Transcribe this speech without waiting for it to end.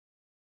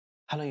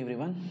Hello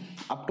everyone.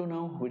 Up to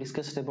now we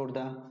discussed about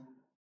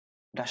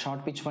the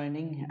short pitch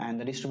winding and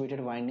the distributed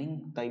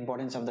winding, the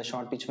importance of the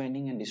short pitch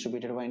winding and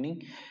distributed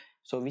winding,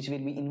 so which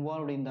will be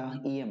involved in the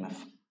EMF.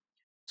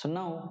 So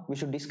now we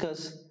should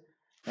discuss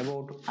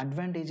about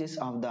advantages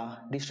of the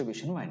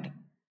distribution winding.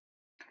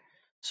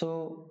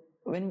 So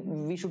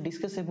when we should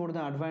discuss about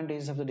the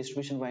advantages of the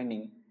distribution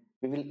winding,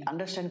 we will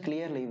understand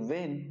clearly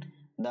when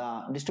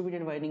the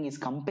distributed winding is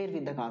compared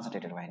with the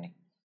concentrated winding,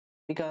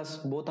 because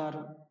both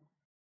are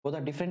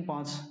different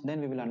parts,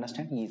 then we will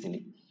understand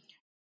easily.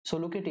 So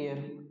look at here,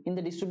 in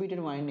the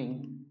distributed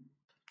winding,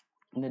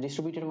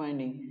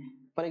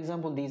 for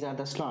example, these are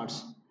the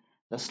slots.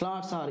 The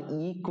slots are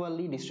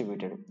equally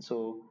distributed.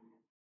 So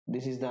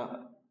this is the,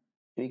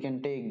 we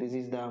can take, this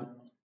is the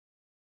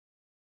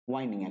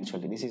winding,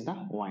 actually this is the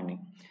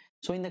winding.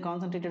 So in the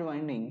concentrated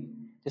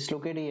winding, just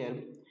look at here,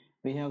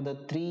 we have the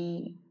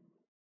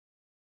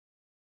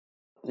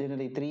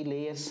generally three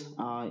layers,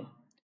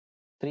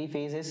 three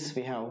phases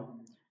we have,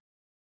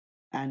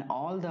 and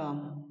all the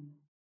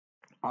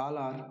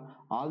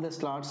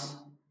slots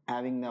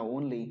having the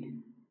only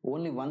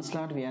one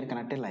slot we are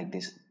connected like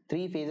this.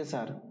 Three phases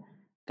are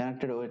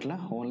connected with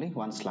only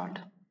one slot.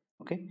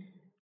 Okay.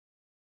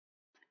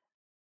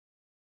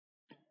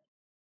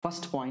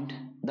 First point,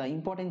 the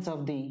importance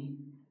of the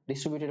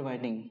distributed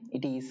winding.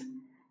 It is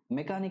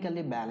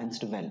mechanically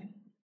balanced well.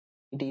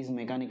 It is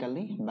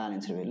mechanically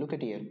balanced well. Look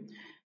at here.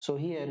 So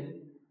here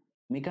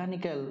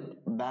mechanical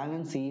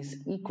balance is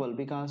equal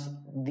because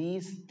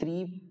these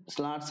three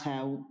slots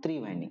have three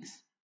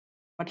windings.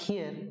 But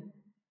here,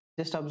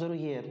 just observe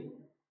here,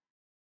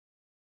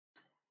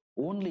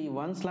 only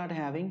one slot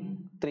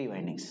having three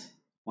windings.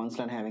 One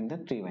slot having the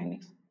three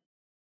windings.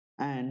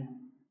 And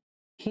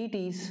heat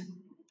is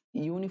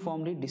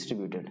uniformly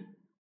distributed.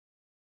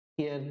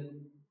 Here,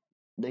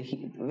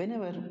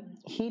 whenever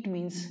heat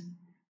means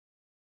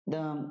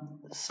the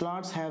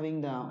slots having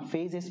the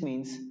phases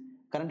means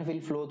current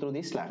will flow through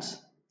these slots.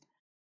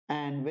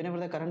 And whenever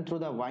the current through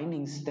the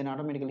windings, then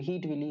automatically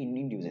heat will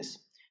induces.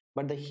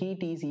 But the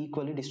heat is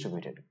equally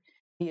distributed.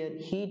 Here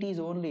heat is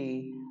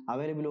only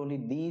available only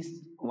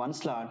these one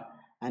slot,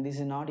 and this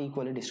is not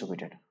equally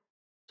distributed.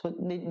 So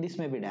this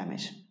may be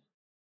damaged.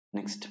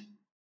 Next,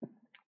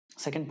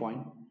 second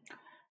point,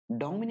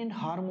 dominant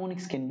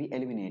harmonics can be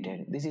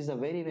eliminated. This is a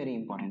very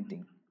important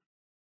thing.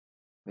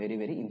 Very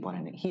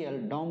important thing. Here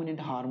dominant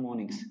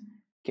harmonics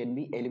can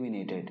be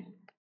eliminated.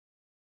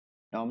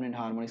 Dominant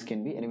harmonics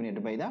can be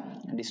eliminated by the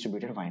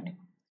distributed winding.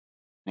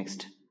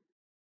 Next,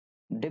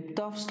 depth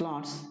of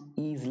slots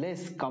is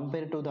less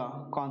compared to the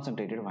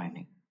concentrated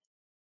winding.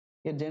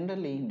 Here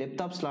generally depth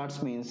of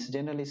slots means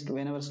generally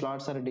whenever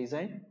slots are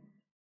designed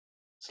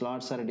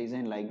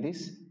like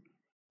this,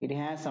 it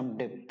has some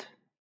depth.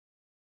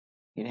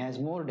 It has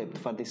more depth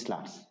for the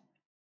slots.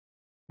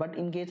 But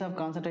in case of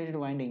concentrated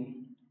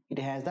winding, it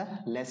has the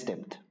less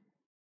depth.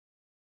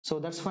 So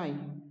that's why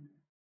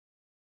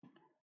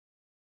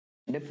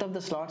depth of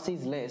the slots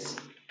is less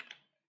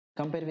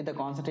compared with the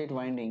concentrated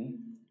winding.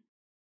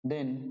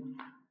 Then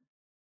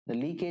the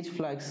leakage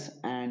flux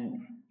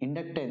and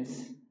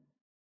inductance,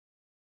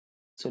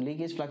 so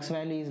leakage flux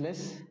value is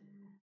less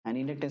and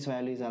inductance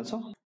value is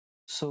also,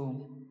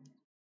 so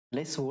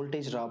less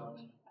voltage drop,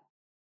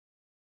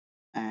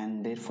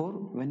 and therefore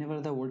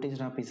whenever the voltage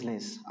drop is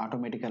less,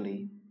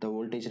 automatically the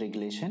voltage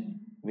regulation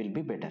will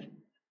be better.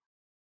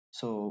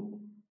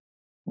 So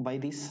by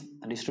this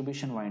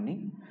distribution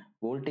winding,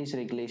 voltage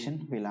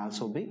regulation will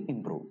also be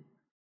improved.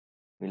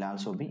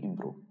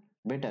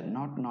 Better,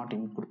 not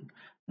improved,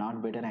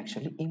 not better,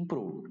 actually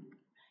improved.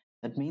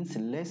 That means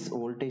less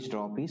voltage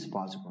drop is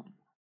possible.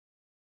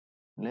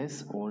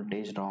 Less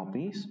voltage drop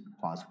is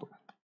possible.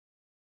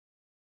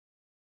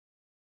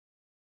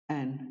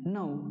 And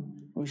now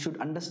we should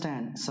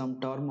understand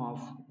some term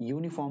of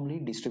uniformly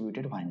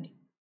distributed winding.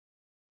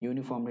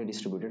 Uniformly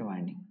distributed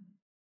winding.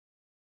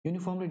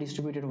 Uniformly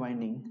distributed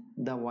winding,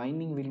 the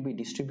winding will be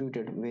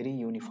distributed very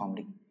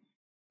uniformly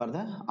for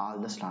the all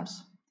the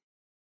slots.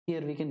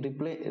 Here we can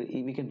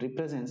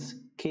represent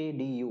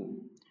KDU,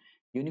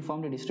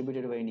 uniformly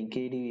distributed winding.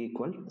 KDU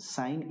equal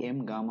sine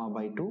m gamma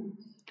by 2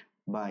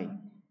 by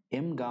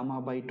m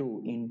gamma by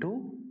 2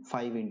 into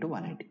 5 into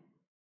 180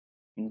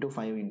 into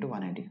 5 into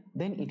 180.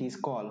 Then it is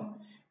called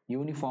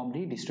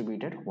uniformly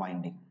distributed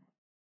winding.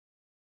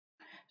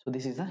 So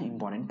this is the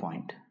important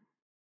point.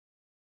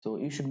 So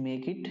you should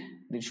make it,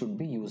 this should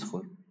be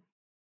useful.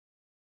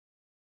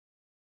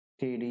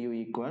 KDU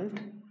equal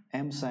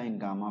m sine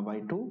gamma by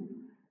 2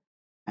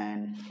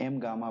 and m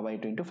gamma by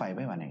 2 into 5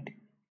 by 180.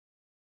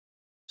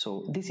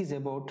 So this is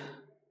about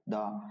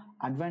the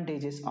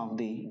advantages of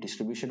the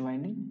distribution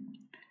winding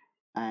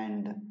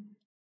and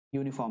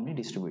uniformly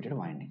distributed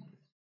winding.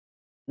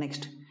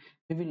 Next,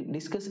 we will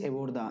discuss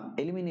about the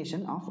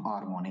elimination of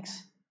harmonics.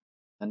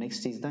 The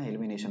next is the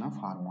elimination of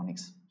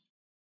harmonics.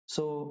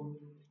 So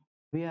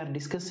we are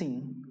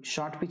discussing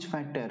short pitch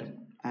factor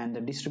and the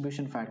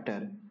distribution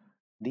factor.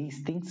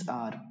 These things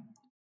are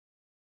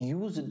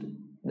used.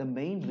 The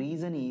main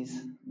reason is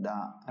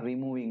the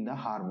removing the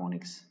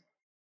harmonics.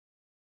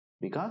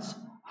 because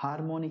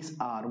harmonics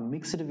are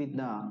mixed with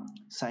the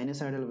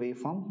sinusoidal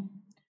waveform,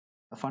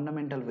 the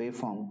fundamental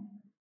waveform,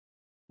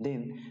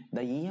 then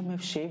the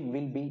EMF shape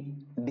will be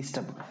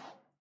disturbed.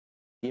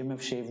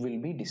 EMF shape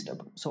will be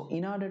disturbed. So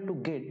in order to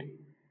get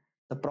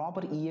the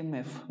proper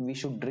EMF, we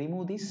should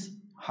remove this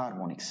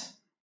harmonics,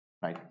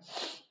 right?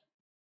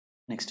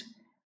 Next,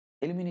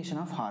 elimination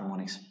of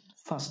harmonics.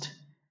 First,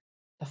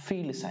 the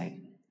field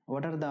side.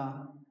 What are the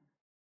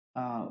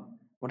uh,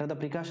 what are the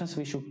precautions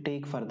we should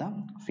take for the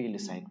field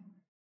side?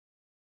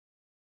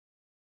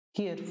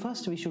 Here,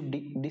 first we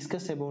should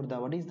discuss about the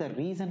what is the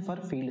reason for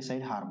field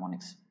side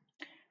harmonics.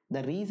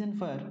 The reason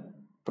for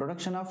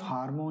production of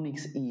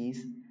harmonics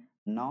is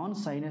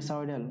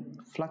non-sinusoidal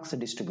flux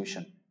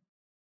distribution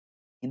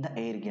in the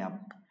air gap.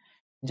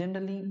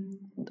 Generally,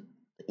 the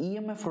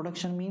EMF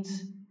production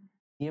means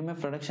EMF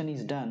production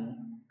is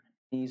done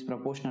is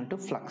proportional to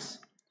flux.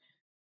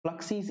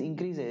 Flux is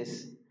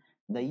increases,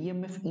 the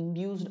EMF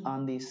induced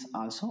on this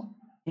also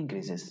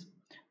increases.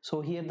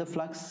 So here the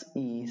flux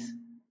is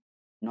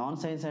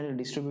non-sinusoidal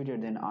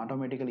distributed, then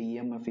automatically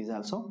EMF is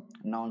also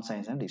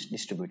non-sinusoidal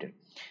distributed.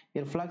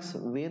 Here flux,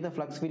 where the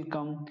flux will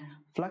come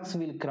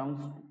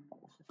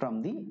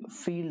from the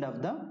field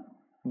of the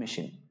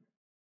machine,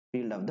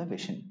 field of the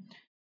machine.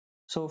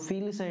 So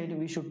field side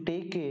we should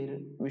take care,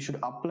 we should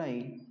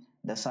apply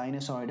the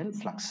sinusoidal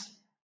flux.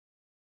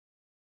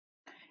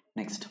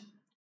 Next,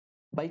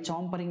 by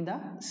chompering the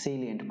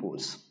salient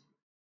poles.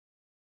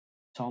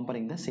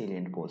 Chompering the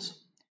salient poles.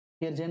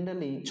 Here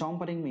generally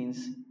chompering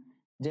means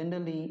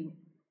generally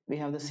we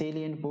have the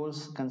salient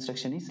poles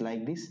construction is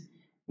like this.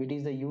 It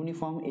is the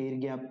uniform air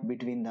gap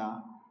between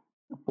the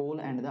pole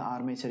and the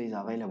armature is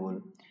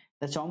available.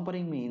 The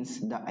chompering means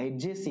the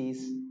edges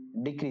is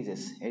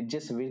decreases.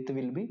 Edges width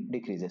will be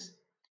decreases.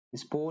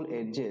 This pole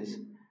edges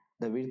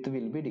the width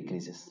will be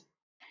decreases.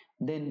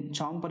 Then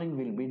chompering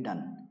will be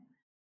done.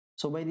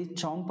 So by the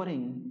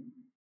chompering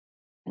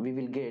we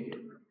will get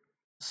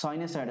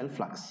sinusoidal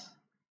flux.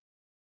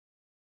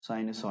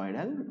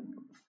 Sinusoidal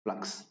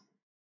flux.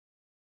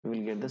 We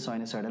will get the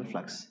sinusoidal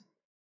flux.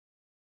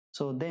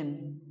 So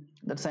then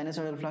that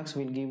sinusoidal flux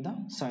will give the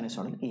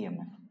sinusoidal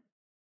EMF.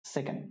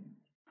 Second,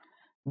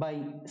 by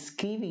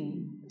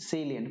skewing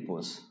salient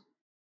poles.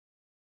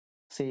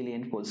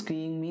 Salient poles.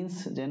 Skewing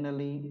means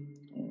generally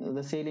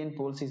the salient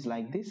poles is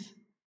like this.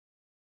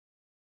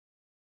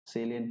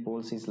 Salient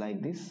poles is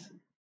like this.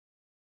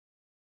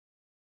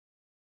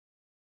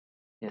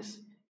 Yes.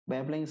 By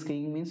applying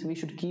skewing means we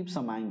should keep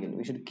some angle.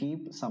 We should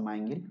keep some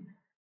angle.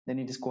 Then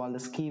it is called the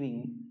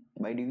skewing.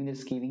 By doing the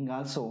skewing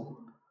also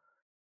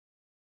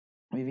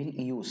we will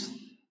use.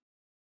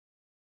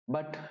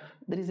 But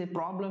there is a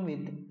problem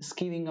with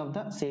skewing of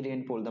the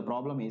salient pole. The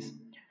problem is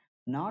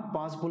not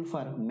possible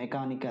for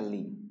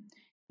mechanically.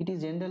 It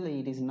is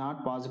generally it is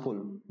not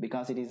possible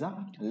because it is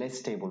a less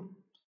stable.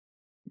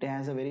 It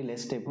has a very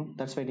less stable.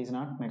 That's why it is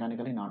not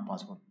mechanically not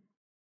possible.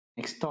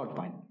 Next third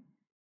point.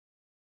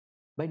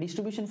 By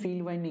distribution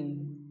field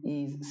winding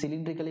is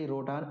cylindrically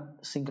rotor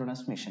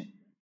synchronous machine.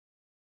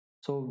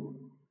 So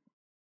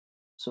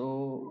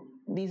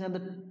these are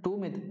the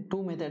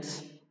two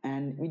methods,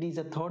 and it is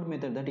a third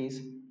method, that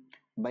is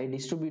by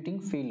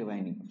distributing field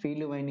winding.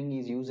 Field winding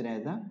is used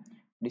as the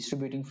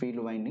distributing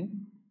field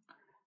winding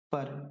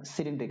for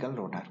cylindrical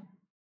rotor.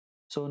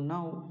 So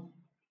now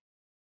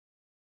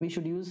we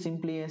should use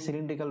simply a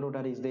cylindrical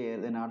rotor is there,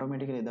 then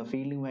automatically the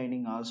field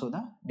winding also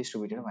the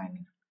distributed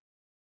winding.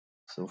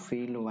 So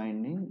field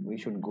winding we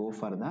should go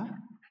for the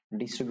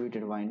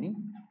distributed winding.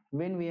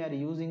 When we are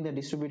using the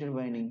distributed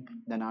winding,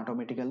 then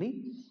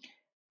automatically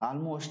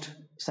almost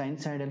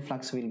sinusoidal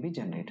flux will be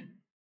generated.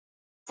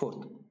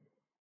 Fourth,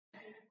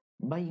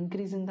 by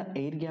increasing the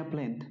air gap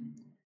length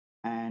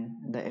and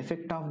the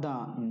effect of the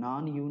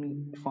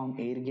non-uniform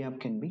air gap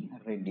can be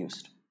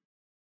reduced.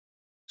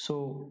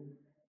 So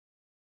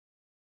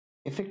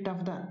effect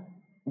of the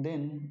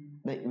then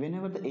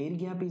whenever the air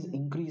gap is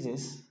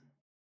increases,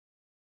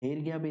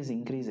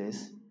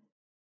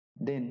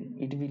 then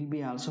it will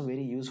be also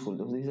very useful.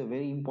 So this is a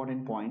very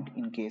important point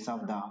in case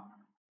of the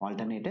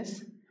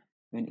alternators.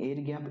 When air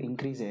gap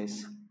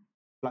increases,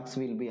 flux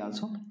will be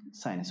also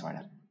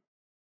sinusoidal.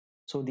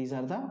 So these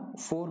are the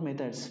four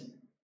methods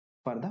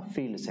for the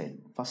field side.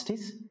 First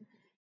is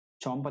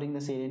chompering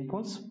the salient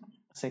poles.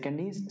 Second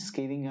is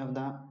skewing of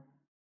the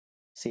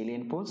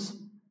salient poles.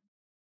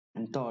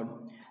 And third,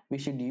 we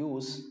should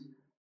use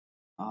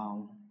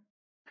um,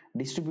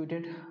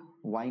 distributed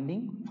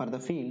winding for the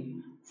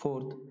field.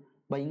 Fourth,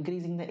 by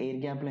increasing the air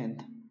gap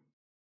length,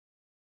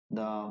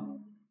 the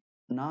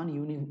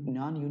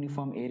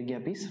non-uniform air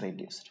gap is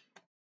reduced.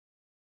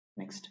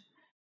 Next,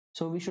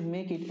 so we should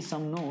make it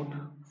some note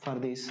for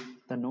this.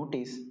 The note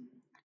is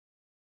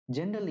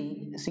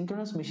generally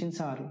synchronous machines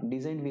are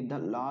designed with the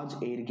large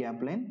air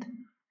gap length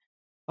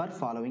for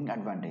following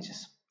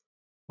advantages.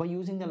 By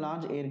using the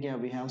large air gap,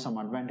 we have some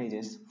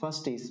advantages.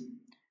 First is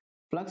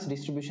flux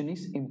distribution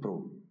is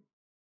improved.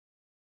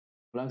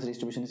 Flux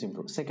distribution is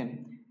improved.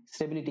 Second,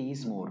 stability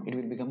is more. It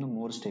will become the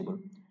more stable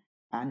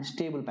and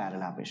stable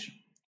parallel operation.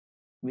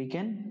 we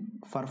can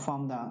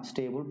perform the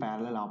stable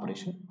parallel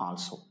operation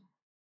also.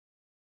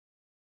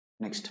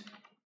 Next,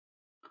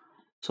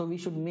 so we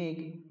should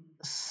make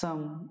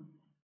some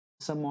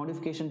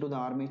modification to the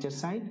armature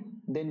side,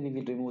 then we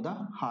will remove the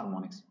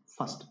harmonics.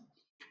 First,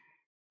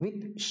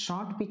 with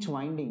short pitch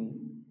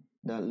winding,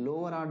 the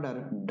lower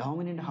order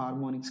dominant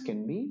harmonics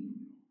can be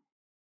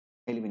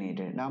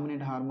eliminated.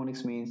 Dominant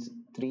harmonics means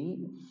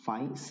 3,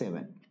 5,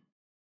 7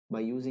 by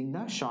using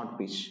the short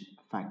pitch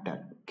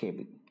factor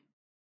KB.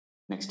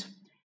 Next,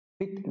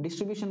 with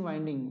distribution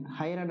winding,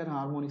 higher order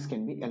harmonics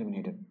can be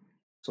eliminated.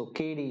 So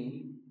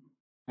KD,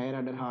 higher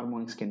order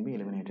harmonics can be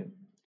eliminated.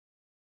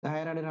 The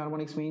higher order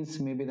harmonics means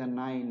maybe the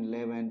 9,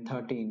 11,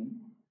 13,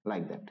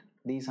 like that.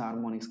 These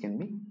harmonics can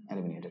be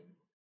eliminated.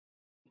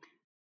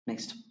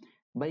 Next,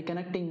 by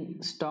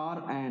connecting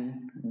star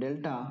and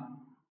delta,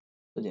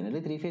 so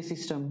generally three-phase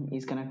system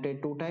is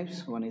connected two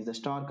types. One is the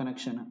star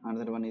connection,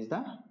 another one is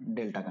the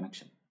delta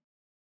connection.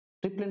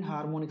 Triplet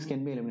harmonics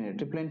can be eliminated.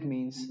 Triplet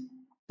means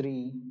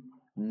 3,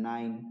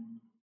 9,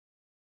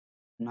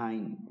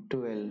 9,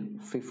 12,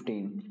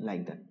 15,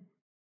 like that.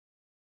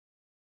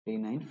 3,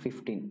 9,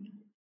 15.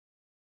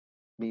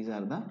 These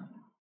are the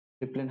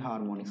triplet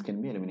harmonics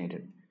can be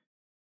eliminated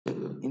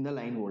in the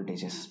line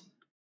voltages.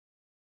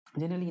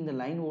 Generally in the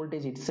line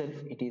voltage itself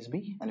it is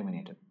be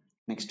eliminated.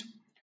 Next,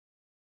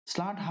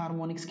 slot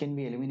harmonics can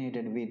be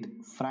eliminated with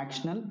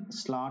fractional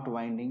slot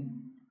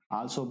winding,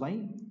 also by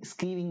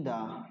sleeving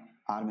the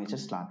armature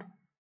slot.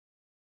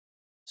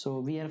 So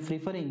we are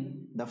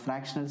preferring the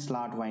fractional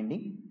slot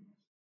winding.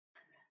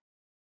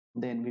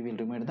 Then we will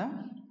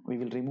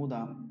remove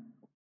the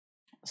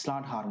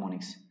slot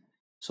harmonics.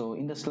 So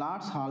in the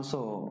slots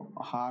also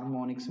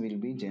harmonics will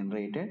be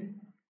generated.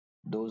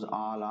 Those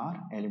all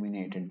are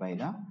eliminated by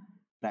the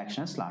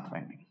fractional slot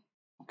winding.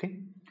 Okay.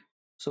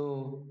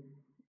 So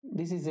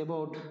this is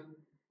about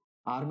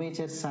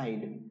armature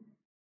side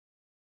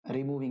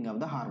removing of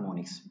the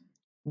harmonics.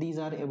 These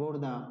are about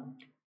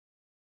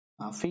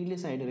the field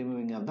side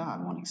removing of the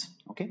harmonics.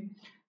 Okay.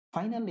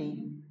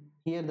 Finally,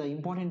 here the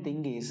important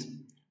thing is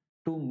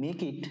to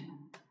make it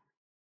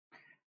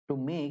to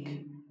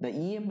make the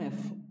EMF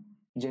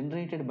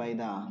generated by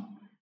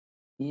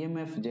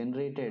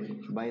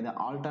the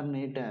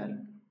alternator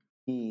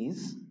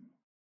is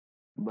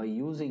by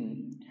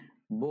using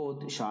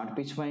both short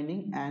pitch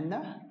winding and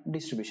the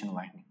distribution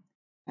winding,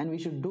 and we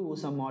should do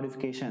some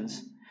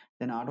modifications,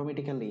 then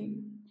automatically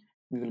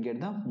we will get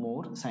the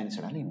more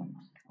sinusoidal EMF.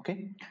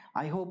 Okay,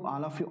 I hope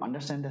all of you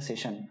understand the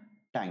session.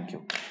 Thank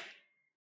you.